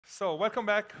So welcome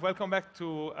back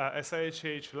to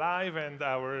SIHH Live and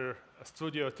our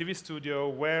TV studio,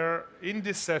 where in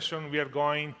this session we are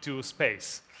going to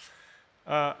space.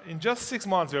 In just 6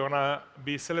 months, we're going to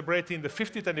be celebrating the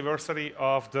 50th anniversary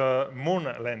of the moon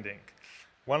landing,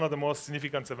 one of the most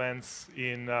significant events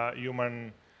in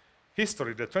human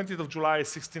history. The 20th of July,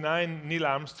 1969, Neil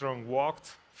Armstrong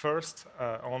walked first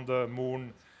on the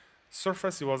moon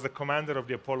surface. He was the commander of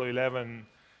the Apollo 11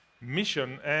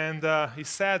 mission, and he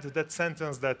said that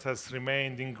sentence that has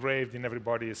remained engraved in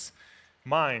everybody's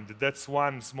mind: that's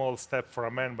one small step for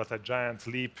a man, but a giant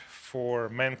leap for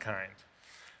mankind.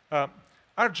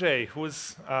 RJ,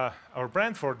 who's our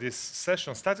brand for this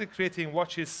session, started creating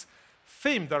watches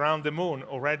themed around the moon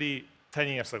already 10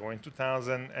 years ago, in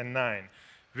 2009,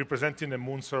 representing the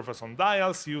moon surface on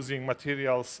dials, using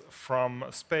materials from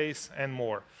space and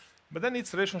more. But then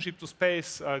its relationship to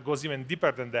space goes even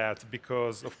deeper than that,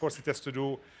 because, of course, it has to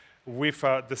do with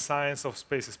the science of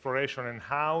space exploration and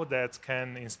how that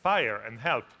can inspire and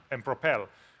help and propel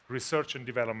research and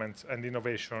development and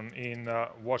innovation in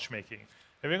watchmaking.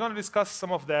 And we're going to discuss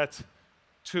some of that,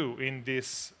 too, in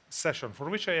this session, for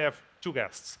which I have two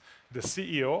guests. The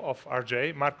CEO of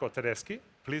RJ, Marco Tedeschi,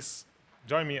 please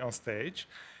join me on stage,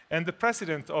 and the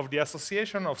president of the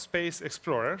Association of Space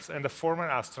Explorers and a former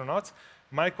astronaut,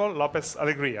 Michael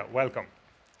López-Alegría. Welcome.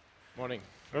 Morning.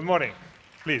 Good morning.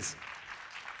 Please.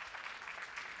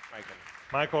 Michael.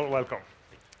 Michael, welcome.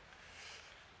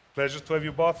 Pleasure to have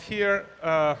you both here.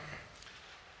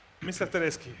 Mr.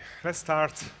 Tedeschi, let's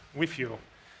start with you.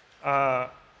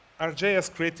 RJ has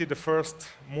created the first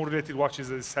moon-related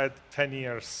watches, as I said, 10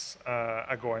 years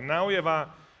ago. And now we have a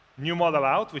new model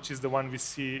out, which is the one we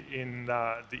see in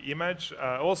the image,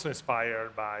 also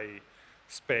inspired by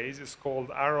space. It's called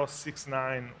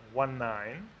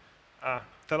SIHH2019.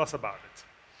 Tell us about it.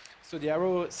 So the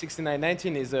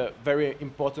SIHH2019 is a very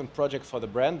important project for the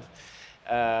brand.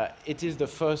 It is the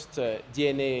first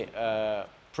DNA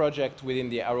project within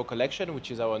the Arrow collection,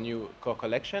 which is our new core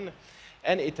collection.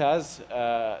 And it has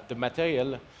the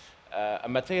material, a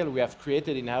material we have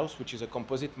created in-house, which is a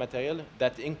composite material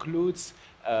that includes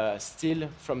steel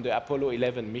from the Apollo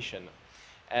 11 mission.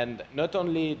 And not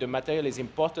only the material is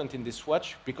important in this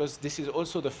watch, because this is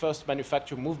also the first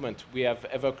manufacture movement we have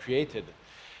ever created.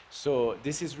 So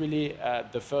this is really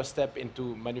the first step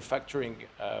into manufacturing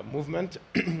movement.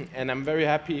 And I'm very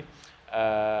happy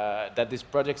that this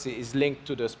project is linked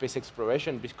to the space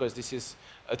exploration, because this is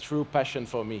a true passion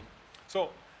for me.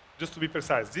 So just to be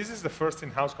precise, this is the first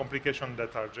in-house complication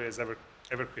that RJ has ever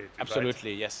created,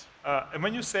 Absolutely, right? yes. And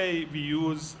when you say we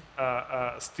use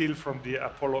steel from the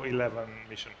Apollo 11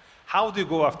 mission, how do you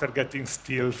go after getting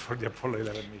steel for the Apollo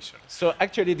 11 mission? So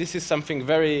actually, this is something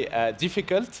very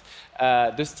difficult.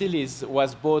 The steel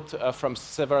was bought from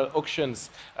several auctions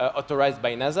authorized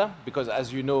by NASA, because,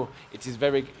 as you know, it is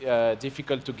very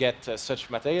difficult to get such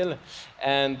material.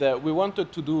 And we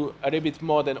wanted to do a little bit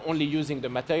more than only using the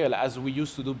material as we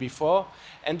used to do before.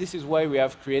 And this is why we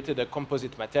have created a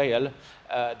composite material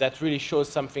that really shows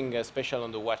something special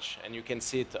on the watch. And you can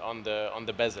see it on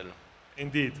the bezel.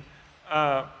 Indeed.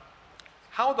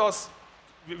 How does,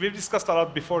 we've discussed a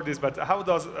lot before this, but how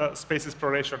does space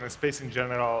exploration and space in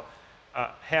general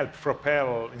help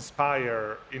propel,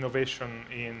 inspire innovation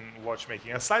in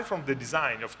watchmaking? Aside from the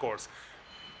design, of course,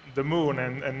 the moon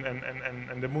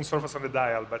and the moon surface on the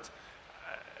dial, but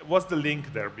what's the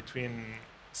link there between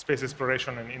space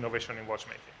exploration and innovation in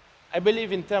watchmaking? I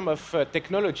believe in terms of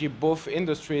technology, both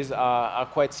industries are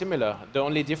quite similar. The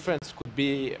only difference could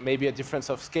be maybe a difference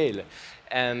of scale.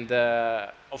 And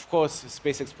of course,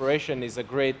 space exploration is a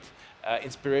great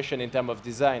inspiration in terms of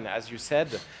design, as you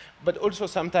said, but also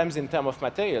sometimes in terms of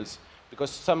materials, because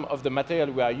some of the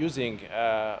material we are using,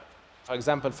 for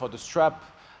example, for the strap,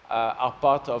 are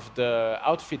part of the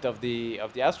outfit of the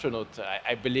astronaut,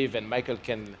 I believe, and Michael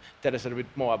can tell us a little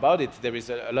bit more about it. There is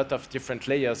a lot of different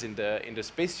layers in the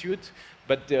spacesuit,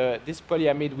 but this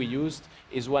polyamide we used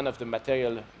is one of the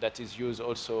material that is used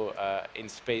also in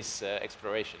space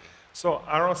exploration. So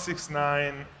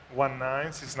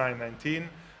SIHH2019,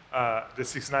 the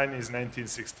 69 is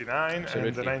 1969, Absolutely.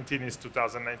 and the 19 is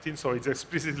 2019, so it's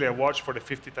explicitly a watch for the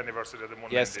 50th anniversary of the moon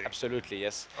landing. Yes, absolutely,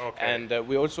 yes. Okay. And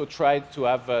we also tried to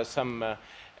have some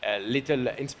little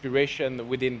inspiration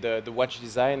within the watch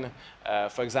design.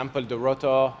 For example, the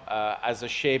rotor has a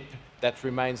shape that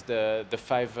reminds the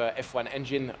 5 F1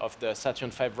 engine of the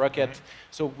Saturn V rocket.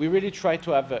 Mm-hmm. So we really try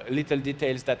to have little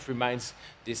details that reminds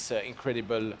this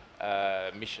incredible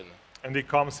mission. And it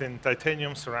comes in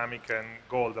titanium, ceramic, and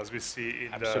gold, as we see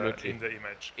in the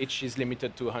image. Each is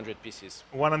limited to 100 pieces.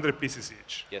 100 pieces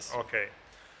each? Yes. Okay.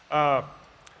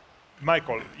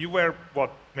 Michael, you were,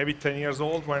 what, maybe 10 years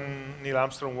old when Neil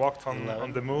Armstrong walked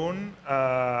on the moon.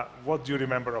 What do you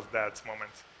remember of that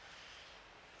moment?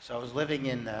 So I was living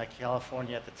in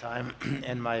California at the time,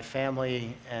 and my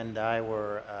family and I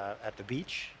were at the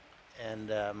beach, and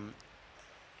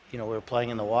we were playing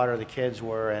in the water, the kids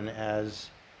were, and as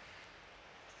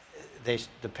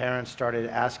the parents started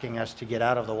asking us to get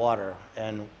out of the water,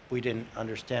 and we didn't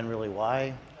understand really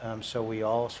why, so we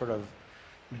all sort of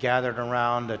gathered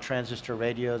around a transistor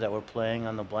radio that were playing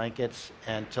on the blankets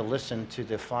and to listen to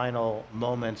the final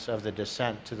moments of the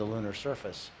descent to the lunar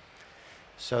surface.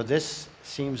 So this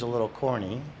seems a little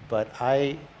corny, but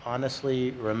I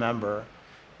honestly remember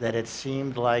that it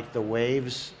seemed like the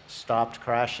waves stopped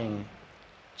crashing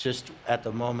just at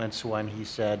the moments when he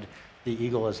said, "The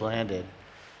Eagle has landed."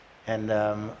 And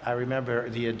I remember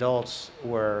the adults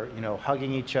were,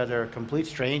 hugging each other. Complete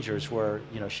strangers were,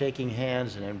 shaking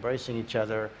hands and embracing each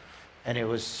other. And it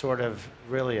was sort of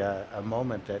really a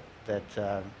moment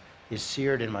that is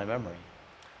seared in my memory.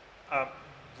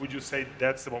 Would you say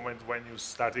that's the moment when you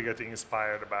started getting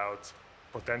inspired about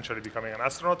potentially becoming an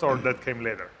astronaut, or that came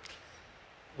later?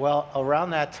 Well, around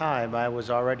that time, I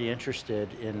was already interested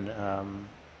in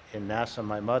NASA.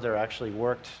 My mother actually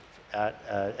worked at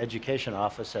an education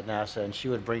office at NASA, and she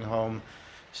would bring home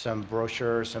some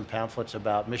brochures, some pamphlets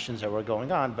about missions that were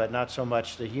going on, but not so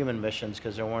much the human missions,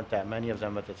 because there weren't that many of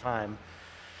them at the time.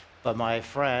 But my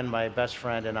best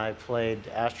friend, and I played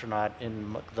astronaut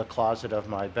in the closet of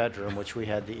my bedroom, which we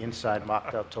had the inside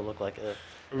mocked up to look like a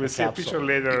We'll see a picture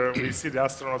later. We see the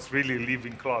astronauts really live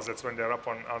in closets when they're up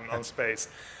on space.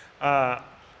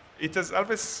 It has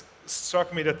always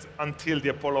struck me that until the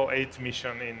Apollo 8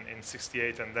 mission in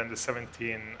 68 and then the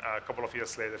 17 a couple of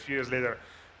years later, a few years later,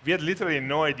 we had literally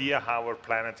no idea how our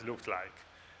planet looked like.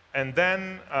 And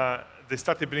then they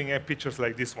started bringing in pictures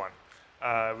like this one,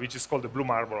 which is called the blue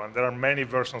marble. And there are many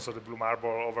versions of the blue marble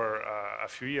over a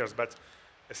few years. But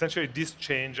essentially, this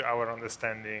changed our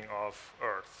understanding of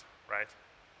Earth, right?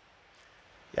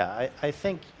 Yeah, I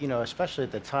think, especially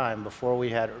at the time, before we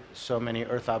had so many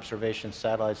Earth observation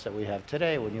satellites that we have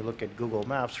today, when you look at Google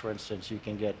Maps, for instance, you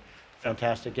can get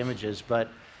fantastic images. But,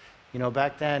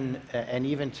 back then, and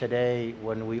even today,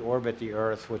 when we orbit the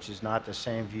Earth, which is not the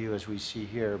same view as we see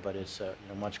here, but it's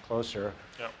much closer,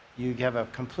 you have a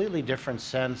completely different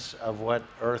sense of what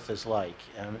Earth is like.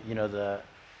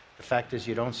 The fact is,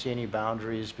 you don't see any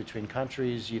boundaries between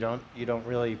countries. You don't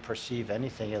really perceive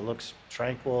anything. It looks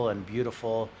tranquil and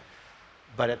beautiful,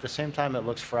 but at the same time, it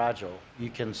looks fragile.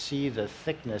 You can see the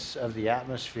thickness of the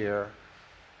atmosphere.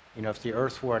 If the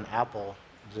Earth were an apple,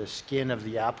 the skin of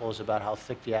the apple is about how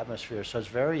thick the atmosphere is. So it's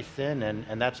very thin,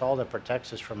 and that's all that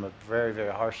protects us from a very,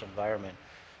 very harsh environment.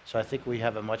 So I think we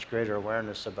have a much greater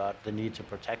awareness about the need to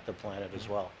protect the planet as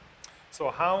well. So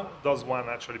how does one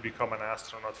actually become an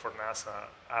astronaut for NASA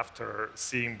after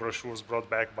seeing brochures brought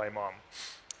back by mom?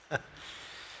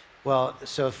 Well,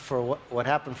 so for what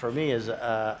happened for me is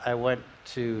I went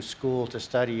to school to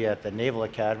study at the Naval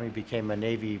Academy, became a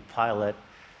Navy pilot,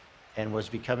 and was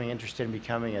interested in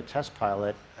becoming a test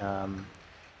pilot.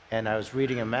 And I was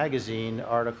reading a magazine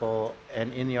article,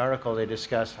 and in the article they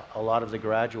discussed a lot of the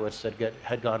graduates that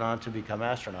had gone on to become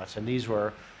astronauts. And these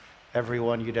were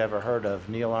everyone you'd ever heard of: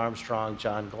 Neil Armstrong,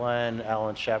 John Glenn,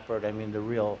 Alan Shepard, the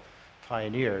real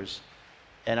pioneers.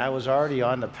 And I was already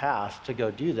on the path to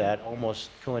go do that almost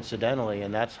coincidentally,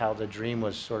 and that's how the dream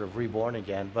was sort of reborn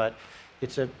again. But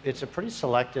it's a pretty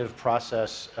selective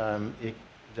process.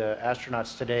 The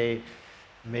astronauts today,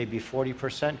 maybe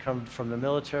 40% come from the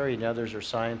military, and others are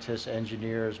scientists,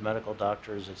 engineers, medical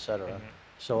doctors, et cetera.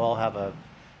 So all have a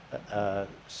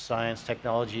science,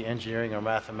 technology, engineering, or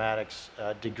mathematics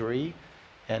degree,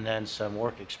 and then some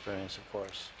work experience, of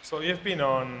course. So you've been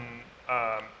on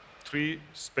 3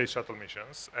 space shuttle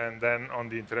missions, and then on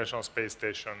the International Space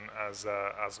Station as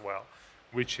well,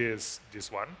 which is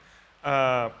this one.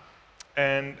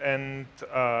 And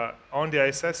on the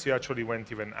ISS, you actually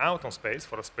went even out on space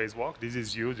for a spacewalk. This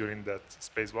is you during that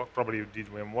spacewalk. Probably you did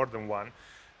more than one.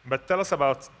 But tell us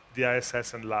about the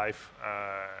ISS and life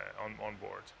on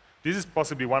board. This is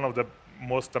possibly one of the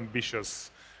most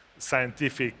ambitious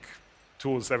scientific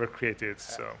tools ever created.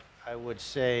 So I would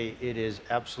say it is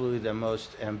absolutely the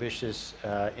most ambitious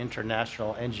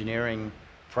international engineering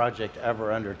project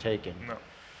ever undertaken. No.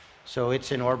 So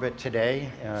it's in orbit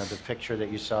today. The picture that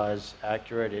you saw is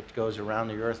accurate. It goes around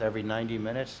the Earth every 90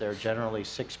 minutes. There are generally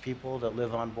 6 people that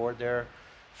live on board there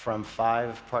from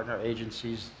 5 partner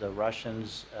agencies: the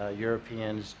Russians,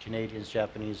 Europeans, Canadians,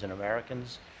 Japanese, and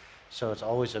Americans. So it's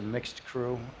always a mixed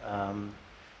crew.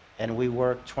 And we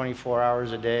work 24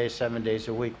 hours a day, 7 days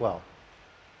a week. Well,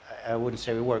 I wouldn't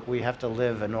say we work. We have to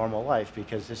live a normal life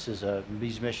because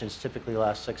these missions typically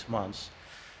last 6 months.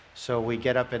 So we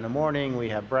get up in the morning, we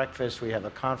have breakfast, we have a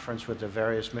conference with the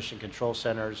various mission control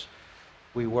centers.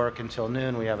 We work until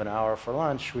noon, we have an hour for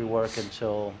lunch, we work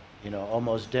until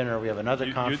almost dinner, we have another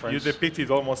conference. You depict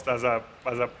it almost as an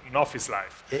office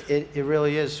life. It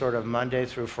really is sort of Monday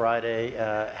through Friday.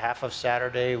 Half of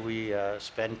Saturday we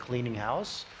spend cleaning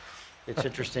house. It's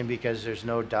interesting because there's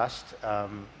no dust.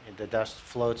 The dust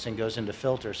floats and goes into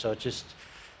filters, so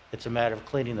it's a matter of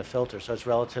cleaning the filter, so it's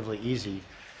relatively easy.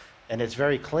 And it's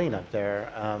very clean up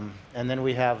there. And then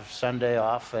we have Sunday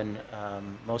off, and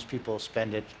most people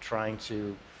spend it trying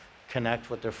to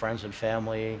connect with their friends and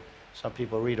family. Some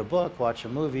people read a book, watch a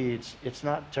movie. It's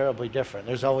not terribly different.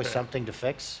 There's always something to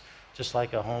fix, just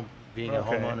like being a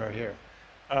homeowner here.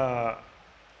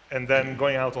 And then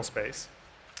going out on space.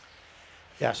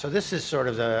 Yeah, so this is sort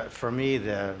of for me,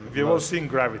 we've all seen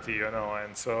Gravity,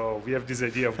 and so we have this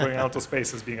idea of going out to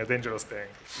space as being a dangerous thing.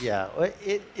 Yeah,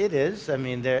 it is. I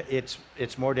mean,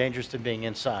 it's more dangerous than being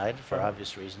inside for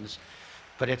obvious reasons,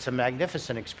 but it's a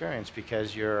magnificent experience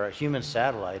because you're a human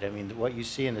satellite. I mean, what you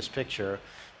see in this picture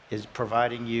is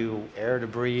providing you air to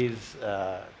breathe,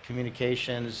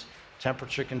 communications,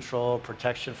 temperature control,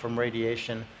 protection from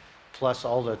radiation, plus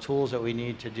all the tools that we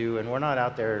need to do. And we're not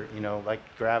out there, like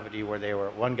Gravity, where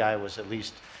one guy was at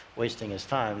least wasting his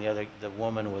time, the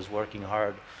woman was working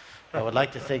hard. I would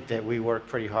like to think that we work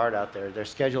pretty hard out there. They're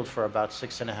scheduled for about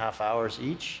 6.5 hours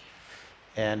each,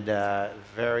 and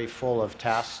very full of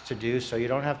tasks to do, so you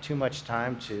don't have too much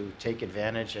time to take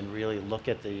advantage and really look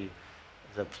at the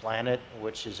planet,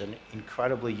 which is an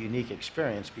incredibly unique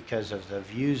experience because of the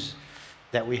views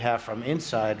that we have from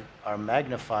inside are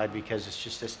magnified because it's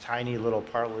just this tiny little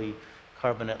partly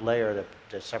carbonate layer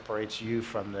that separates you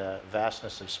from the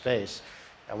vastness of space.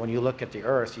 And when you look at the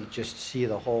Earth, you just see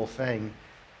the whole thing.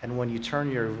 And when you turn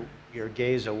your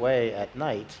gaze away at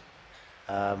night,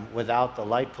 without the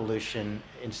light pollution,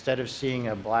 instead of seeing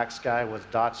a black sky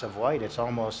with dots of white, it's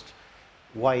almost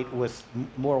white with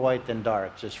more white than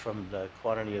dark, just from the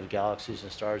quantity of galaxies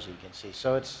and stars that you can see.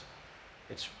 So it's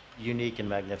unique and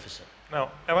magnificent. Now,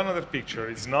 I have another picture.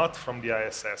 It's not from the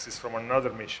ISS, it's from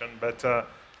another mission, but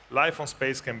life on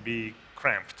space can be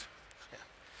cramped.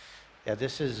 Yeah,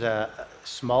 this is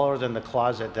smaller than the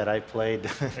closet that I played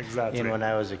in when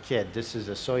I was a kid. This is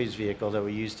a Soyuz vehicle that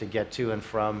we used to get to and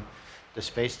from the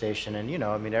space station. And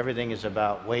I mean, everything is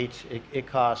about weight. It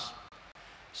costs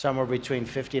somewhere between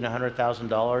 $50,000 and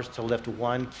 $100,000 to lift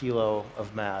 1 kilo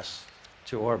of mass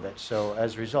to orbit. So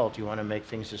as a result, you want to make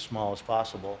things as small as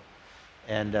possible.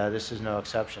 And this is no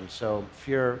exception. So if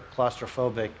you're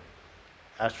claustrophobic,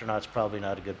 astronaut's probably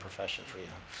not a good profession for you.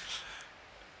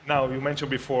 Now, you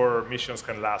mentioned before missions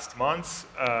can last months.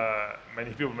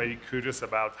 Many people may be curious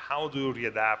about how do you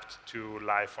readapt to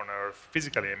life on Earth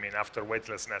physically, I mean, after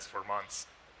weightlessness for months?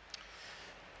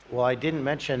 Well, I didn't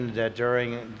mention that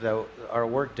during our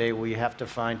work day, we have to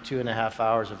find 2.5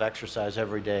 hours of exercise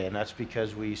every day, and that's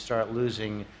because we start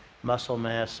losing muscle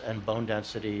mass and bone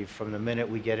density from the minute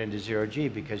we get into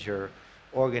 0G, because your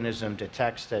organism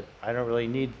detects that I don't really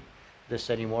need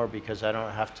this anymore because I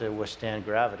don't have to withstand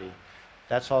gravity.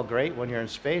 That's all great when you're in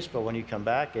space, but when you come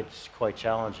back, it's quite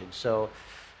challenging. So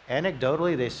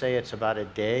anecdotally, they say it's about a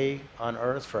day on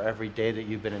Earth for every day that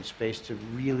you've been in space to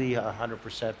really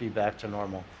 100% be back to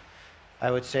normal. I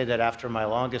would say that after my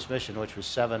longest mission, which was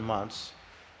 7 months,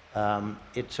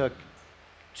 it took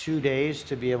 2 days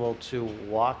to be able to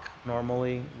walk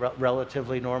normally,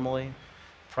 relatively normally,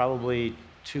 probably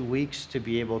 2 weeks to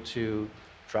be able to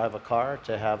drive a car,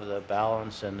 to have the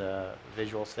balance and the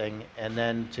visual thing, and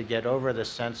then to get over the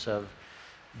sense of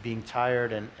being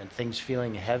tired and things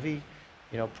feeling heavy,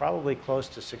 probably close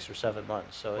to 6 or 7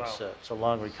 months. So wow. It's a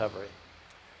long recovery.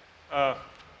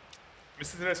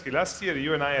 Mr. Tedeschi, last year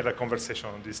you and I had a conversation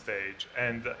on this stage,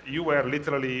 and you were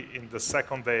literally in the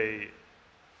second day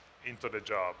into the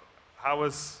job. How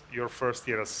has your first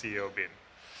year as CEO been?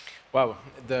 Wow,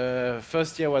 the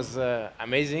first year was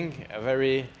amazing,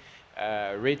 very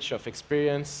rich of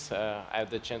experience. I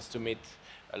had the chance to meet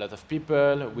a lot of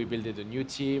people. We built a new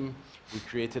team. We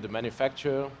created a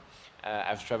manufacturer.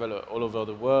 I've traveled all over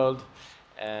the world,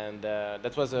 and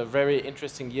that was a very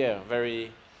interesting year,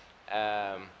 very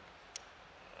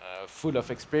full of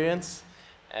experience.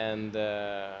 And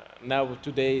now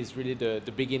today is really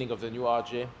the beginning of the new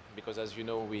RJ, because as you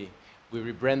know, we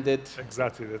rebranded.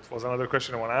 Exactly, that was another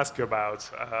question I want to ask you about.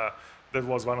 That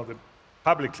was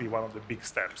publicly one of the big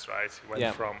steps, right? You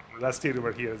went from, last year you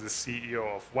were here as the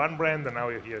CEO of one brand, and now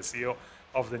you're here as CEO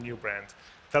of the new brand.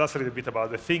 tell us a little bit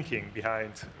about the thinking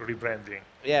behind rebranding.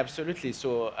 Yeah, absolutely.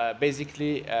 So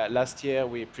basically, last year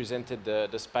we presented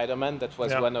the Spider-Man. That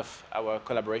was one of our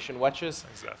collaboration watches.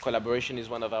 Exactly. Collaboration is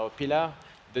one of our pillars.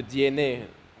 The DNA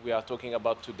we are talking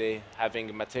about today,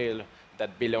 having material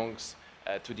that belongs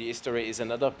to the history, is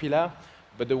another pillar.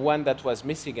 But the one that was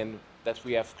missing and that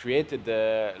we have created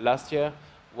last year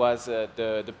was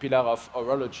the pillar of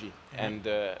horology and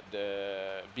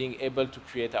being able to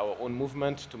create our own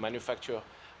movement, to manufacture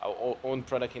our own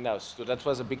product in-house. So that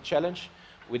was a big challenge.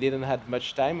 We didn't have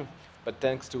much time, but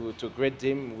thanks to a great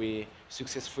team, we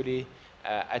successfully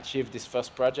achieved this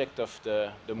first project of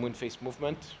the moon phase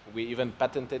movement. We even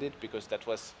patented it because that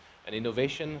was an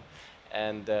innovation,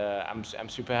 and I'm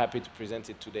super happy to present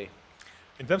it today.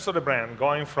 In terms of the brand,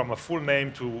 going from a full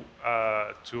name to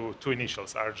two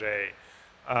initials, RJ,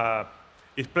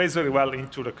 it plays very well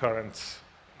into the current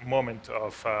moment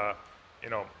of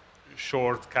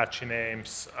short, catchy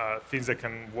names, things that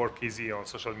can work easy on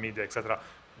social media, etc.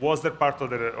 Was that part of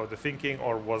the thinking,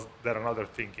 or was there another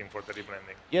thinking for the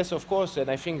rebranding? Yes, of course, and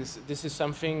I think this is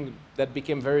something that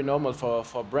became very normal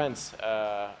for brands.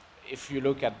 If you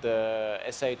look at the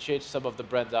SIHH, some of the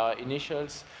brands are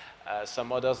initials.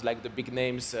 Some others, like the big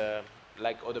names,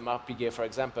 like Audemars Piguet, for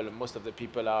example, most of the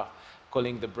people are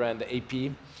calling the brand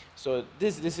AP. So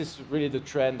this is really the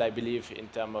trend, I believe, in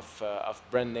terms of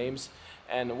brand names.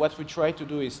 And what we try to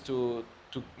do is to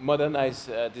modernize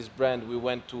this brand. We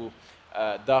went to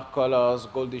dark colors,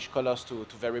 goldish colors, to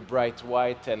very bright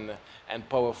white and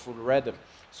powerful red.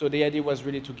 So the idea was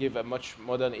really to give a much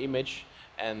modern image,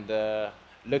 and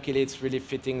luckily it's really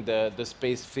fitting the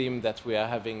space theme that we are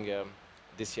having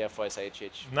this year for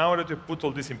SIHH. Now that you put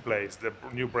all this in place, the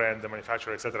new brand, the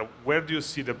manufacturer, etc., where do you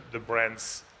see the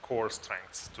brand's core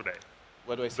strengths today?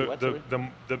 What do I see?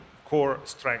 The core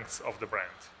strengths of the brand.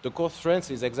 The core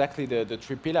strengths is exactly the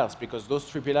three pillars, because those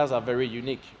three pillars are very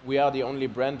unique. We are the only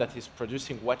brand that is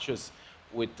producing watches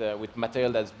with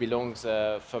material that belongs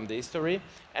from the history,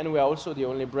 and we are also the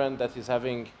only brand that is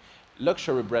having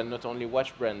luxury brand, not only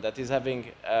watch brand, that is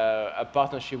having a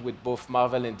partnership with both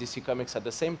Marvel and DC Comics at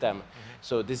the same time. Mm-hmm.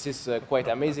 So this is quite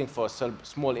amazing for a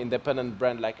small independent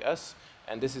brand like us,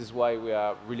 and this is why we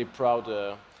are really proud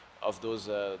of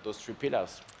those three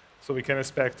pillars. So we can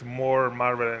expect more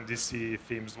Marvel and DC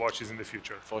themed watches in the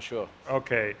future? For sure.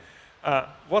 Okay.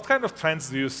 What kind of trends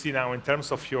do you see now in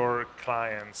terms of your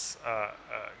clients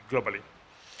globally?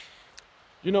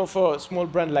 You know, for a small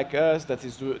brand like us that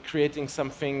is creating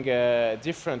something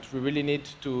different, we really need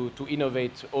to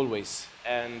innovate always.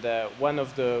 And one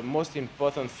of the most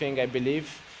important things, I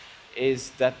believe, is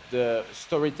that the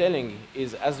storytelling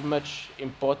is as much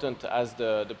important as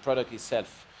the product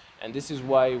itself. And this is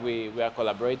why we are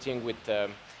collaborating with the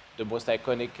most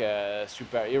iconic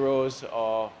superheroes,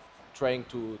 or trying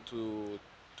to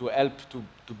help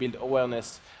to build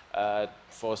awareness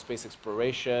for space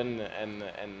exploration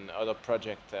and other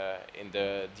projects in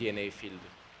the DNA field.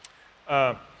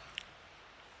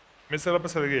 Mr.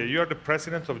 López-Alegría, you are the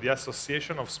president of the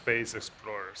Association of Space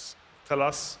Explorers. Tell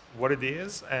us what it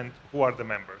is and who are the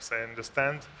members. I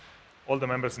understand all the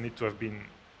members need to have been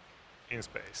in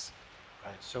space.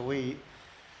 Right. So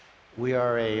we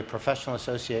are a professional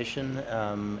association,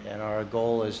 and our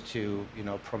goal is to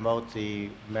promote the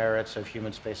merits of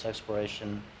human space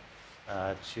exploration,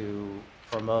 to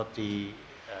promote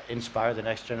inspire the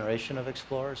next generation of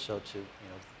explorers. So to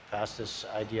pass this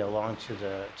idea along to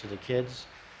the kids,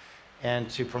 and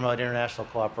to promote international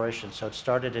cooperation. So it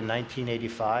started in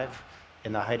 1985,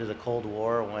 in the height of the Cold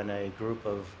War, when a group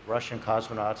of Russian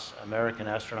cosmonauts, American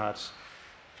astronauts,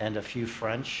 and a few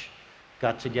French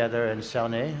got together in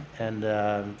Cernay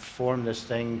and formed this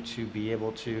thing to be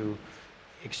able to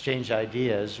exchange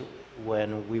ideas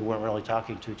when we weren't really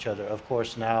talking to each other. Of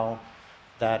course, now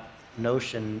that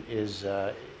notion is,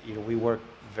 we work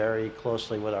very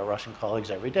closely with our Russian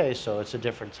colleagues every day, so it's a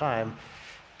different time.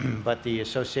 But the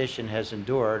association has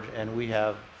endured, and we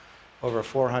have over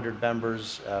 400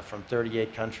 members from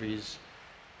 38 countries.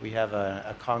 We have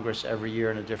a congress every year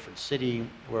in a different city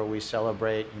where we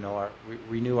celebrate,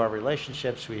 renew our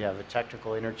relationships. We have a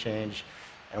technical interchange,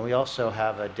 and we also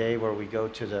have a day where we go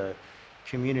to the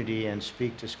community and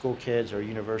speak to school kids or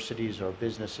universities or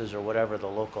businesses or whatever the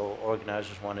local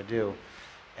organizers want to do.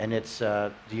 And it's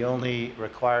the only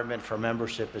requirement for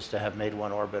membership is to have made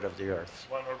one orbit of the Earth.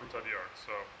 One orbit of the Earth.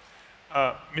 So,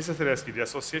 Mr. Tedeschi, the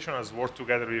association has worked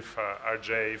together with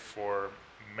RJ for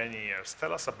many years.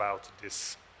 Tell us about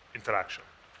this interaction.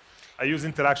 I use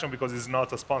interaction because it's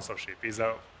not a sponsorship. It's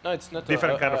a No, it's not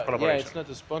different kind of collaboration. Yeah, it's not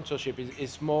a sponsorship.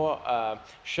 It's more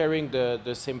sharing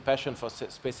the same passion for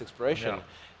space exploration. Yeah.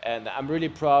 And I'm really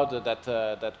proud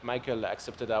that Michael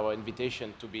accepted our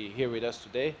invitation to be here with us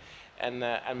today. And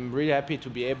I'm really happy to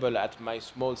be able, at my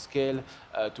small scale,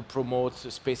 to promote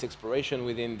space exploration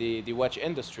within the watch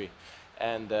industry.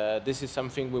 And this is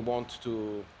something we want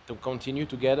to continue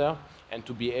together and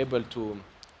to be able to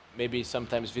maybe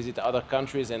sometimes visit other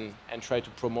countries and try to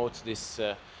promote this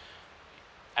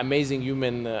amazing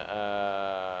human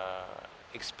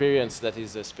experience that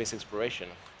is space exploration.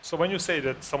 So when you say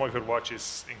that some of your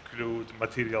watches include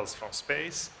materials from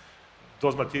space,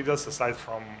 those materials, aside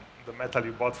from the metal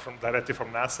you bought directly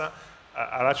from NASA,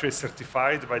 are actually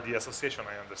certified by the association,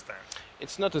 I understand.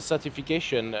 It's not a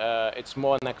certification, it's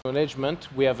more an acknowledgement.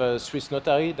 We have a Swiss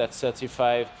notary that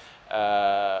certifies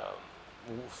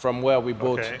from where we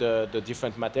bought the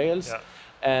different materials. Yeah.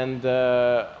 And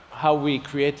how we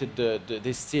created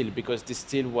this steel, because this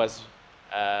steel was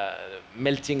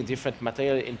melting different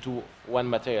material into one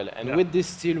material. And with this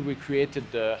steel, we created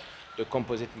the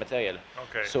composite material.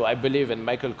 Okay. So I believe, and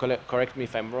Michael, correct me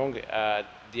if I'm wrong,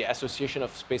 the Association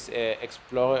of Space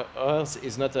Explorers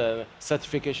is not a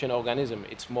certification organism.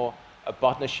 It's more a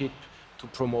partnership to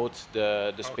promote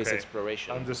the space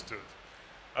exploration. Understood.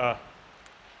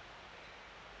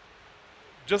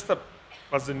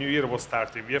 As the new year was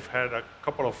starting, we have had a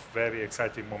couple of very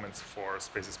exciting moments for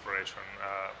space exploration,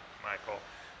 Michael.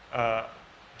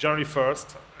 January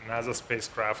 1st, NASA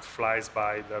spacecraft flies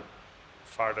by the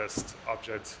farthest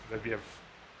object that we have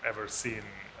ever seen,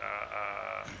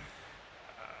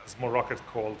 a small rocket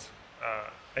called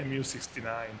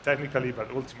MU-69, technically,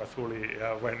 but ultimately,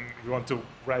 when we want to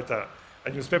write a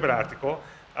newspaper article,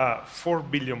 4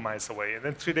 billion miles away. And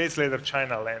then 3 days later,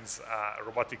 China lands a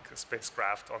robotic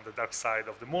spacecraft on the dark side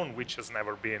of the moon, which has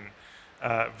never been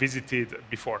visited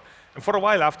before. And for a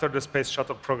while after the Space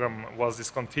Shuttle program was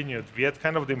discontinued, we had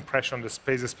kind of the impression that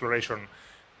space exploration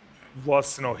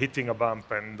was hitting a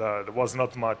bump and there was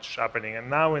not much happening. And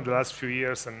now in the last few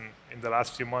years and in the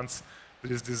last few months,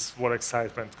 there is this more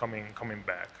excitement coming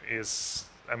back.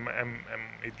 Am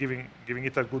I giving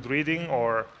it a good reading,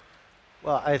 or?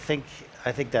 Well, I think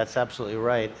that's absolutely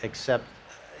right, except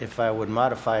if I would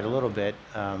modify it a little bit,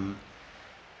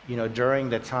 during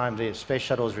the time the Space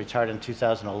Shuttle was retired in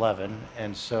 2011,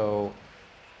 and so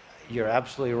you're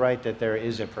absolutely right that there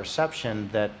is a perception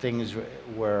that things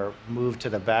were moved to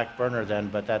the back burner then,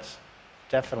 but that's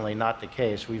definitely not the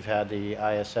case. We've had the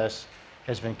ISS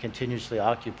has been continuously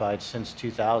occupied since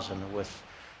 2000 with,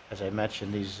 as I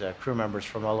mentioned, these crew members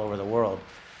from all over the world.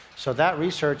 So that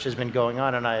research has been going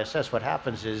on in ISS. What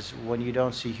happens is when you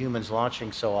don't see humans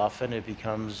launching so often, it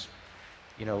becomes,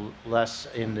 less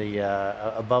in the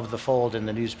above the fold in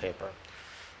the newspaper.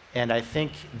 And I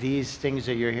think these things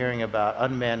that you're hearing about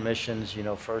unmanned missions,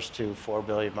 first to 4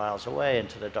 billion miles away and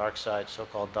to the dark side,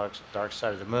 so-called dark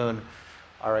side of the moon,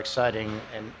 are exciting.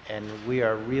 And we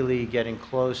are really getting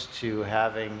close to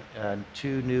having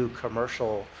 2 new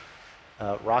commercial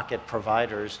rocket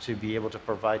providers to be able to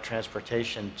provide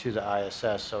transportation to the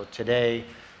ISS. So today,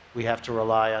 we have to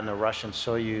rely on the Russian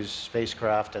Soyuz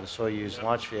spacecraft and Soyuz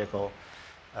launch vehicle.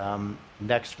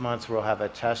 Next month, we'll have a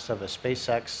test of a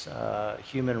SpaceX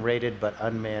human-rated but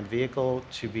unmanned vehicle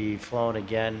to be flown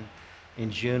again in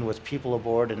June with people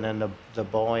aboard, and then the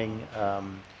Boeing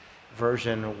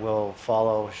version will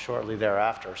follow shortly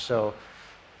thereafter. So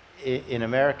in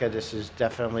America, this has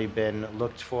definitely been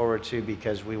looked forward to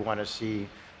because we want to see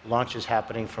launches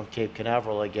happening from Cape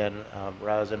Canaveral again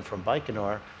rather than from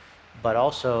Baikonur, but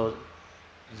also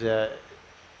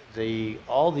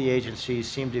all the agencies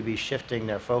seem to be shifting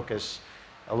their focus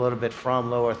a little bit from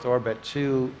low Earth orbit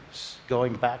to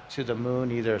going back to the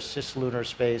moon, either cislunar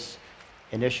space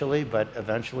initially, but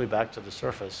eventually back to the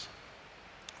surface,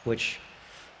 which,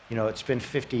 it's been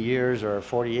 50 years or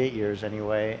 48 years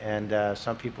anyway, and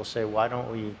some people say, why don't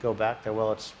we go back there?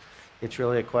 Well, it's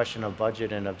really a question of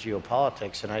budget and of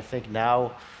geopolitics, and I think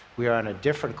now we are on a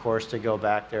different course to go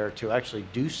back there to actually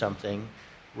do something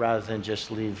rather than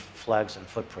just leave flags and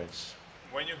footprints.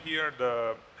 When you hear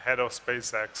the head of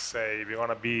SpaceX say we're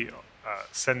going to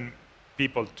send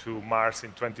people to Mars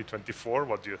in 2024,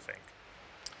 what do you think?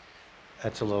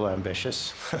 That's a little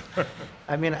ambitious.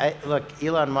 I mean, look,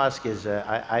 Elon Musk is,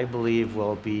 I believe,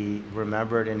 will be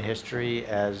remembered in history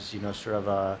as, sort of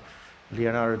a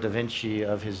Leonardo da Vinci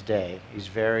of his day. He's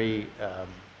very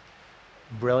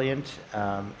brilliant,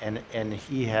 and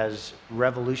he has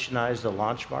revolutionized the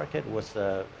launch market with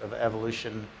the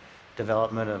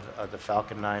development of the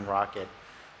Falcon 9 rocket.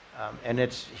 And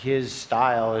it's his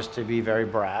style is to be very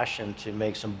brash and to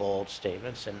make some bold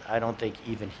statements. And I don't think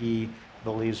even he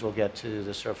believes we'll get to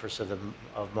the surface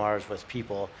of Mars with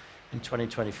people in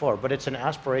 2024. But it's an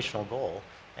aspirational goal,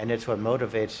 and it's what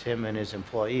motivates him and his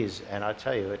employees. And I'll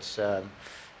tell you,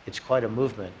 it's quite a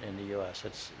movement in the U.S.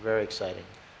 It's very exciting.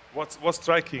 What's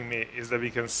striking me is that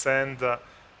we can send a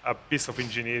piece of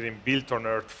engineering built on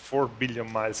Earth 4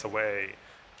 billion miles away,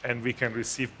 and we can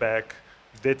receive back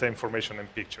data, information,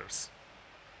 and pictures.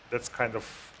 That's kind of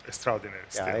extraordinary.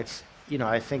 Yeah, it's, you know,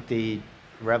 I think the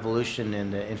revolution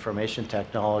in the information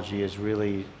technology is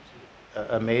really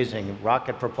amazing.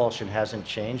 Rocket propulsion hasn't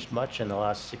changed much in the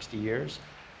last 60 years,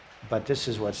 but this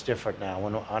is what's different now.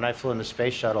 When I flew in the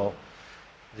Space Shuttle,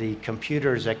 the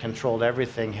computers that controlled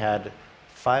everything had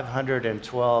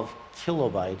 512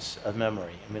 kilobytes of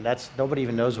memory. I mean, nobody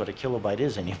even knows what a kilobyte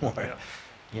is anymore. Yeah.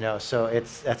 You know, so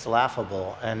that's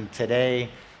laughable. And today,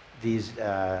 these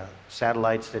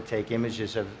satellites that take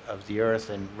images of the Earth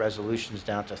and resolutions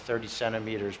down to 30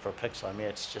 centimeters per pixel, I mean,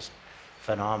 it's just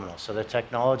phenomenal. So the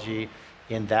technology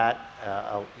in that,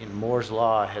 in Moore's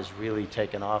law, has really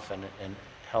taken off and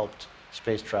helped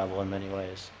space travel in many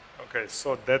ways. Okay,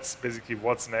 so that's basically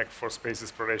what's next for space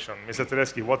exploration. Mr.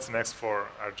 Tedeschi, what's next for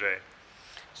RJ?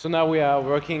 So now we are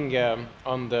working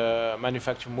on the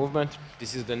manufacturing movement.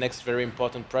 This is the next very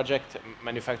important project,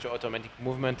 manufacture automatic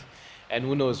movement. And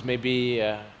who knows, maybe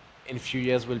in a few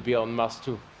years we'll be on Mars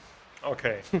too.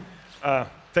 Okay.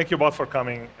 Thank you both for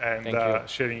coming and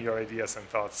sharing your ideas and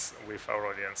thoughts with our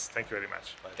audience. Thank you very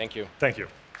much. Thank you. Thank you.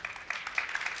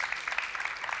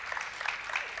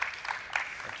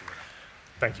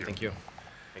 Thank you. Thank you.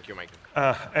 Thank you, Michael.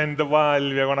 And while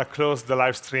we're going to close the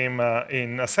live stream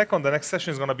in a second, the next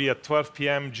session is going to be at 12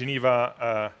 p.m.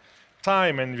 Geneva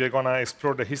time, and we're going to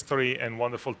explore the history and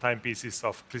wonderful timepieces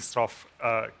of Christophe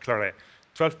Claret.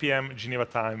 12 p.m. Geneva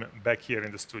time, back here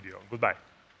in the studio. Goodbye.